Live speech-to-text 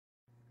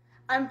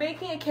I'm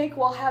baking a cake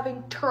while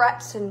having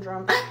Tourette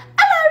syndrome.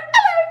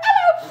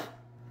 Hello.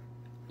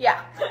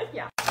 Yeah.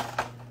 Yeah.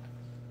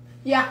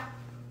 Yeah.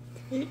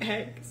 Eat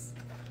eggs.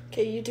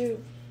 Okay, you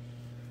do.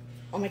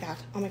 Oh my god,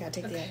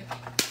 take the egg.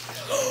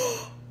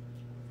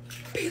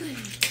 Bailey.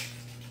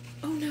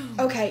 Oh no.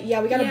 Okay, yeah,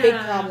 we got a big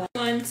problem.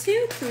 1,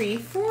 2, 3,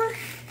 4.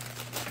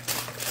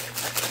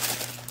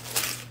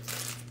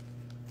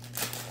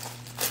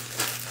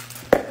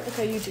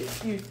 Okay, you do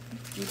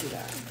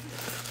that.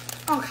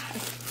 Okay.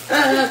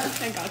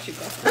 I got you,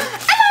 girlfriend.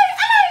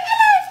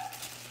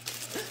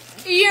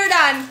 You're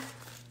done.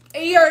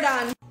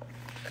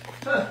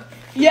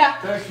 Yeah.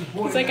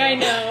 It's like, I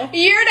know.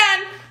 You're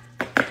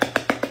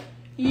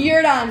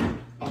done.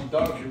 I'm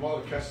done if your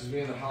mother catches me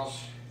in the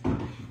house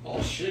all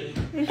shitty.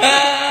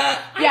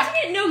 I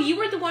didn't know you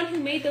were the one who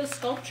made those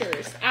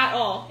sculptures at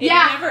all. It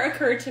never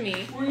occurred to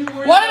me.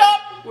 What it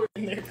up?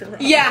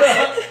 Yeah.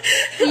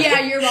 Yeah,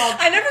 you're wrong.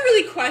 I never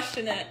really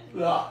question it.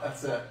 No,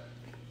 that's it.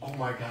 Oh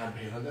my god,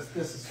 Bailey,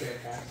 this is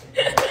fantastic.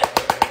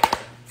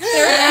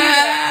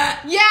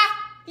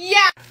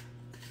 Yeah.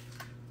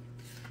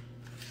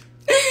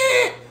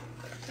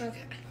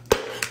 Okay.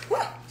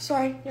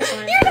 Sorry. You're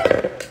fine.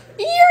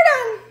 You're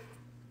done.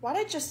 Why'd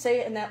I just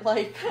say it in that,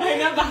 like... I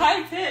know, the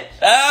high pitch.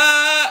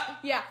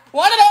 Yeah.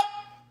 Want it up?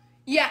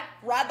 Yeah.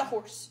 Ride the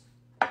horse.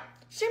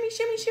 Shimmy.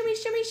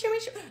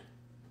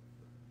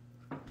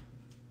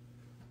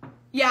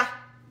 Yeah.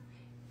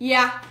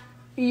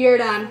 You're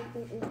done.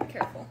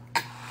 Careful.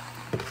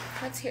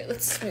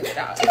 Let's smooth it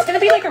out. It's gonna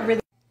be like a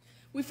really...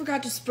 We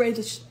forgot to spray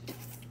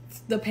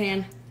the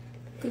pan.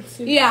 Good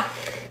soup. Yeah.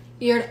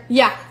 You're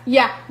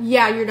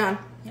done.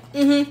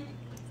 Mm-hmm.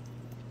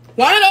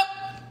 Want it up?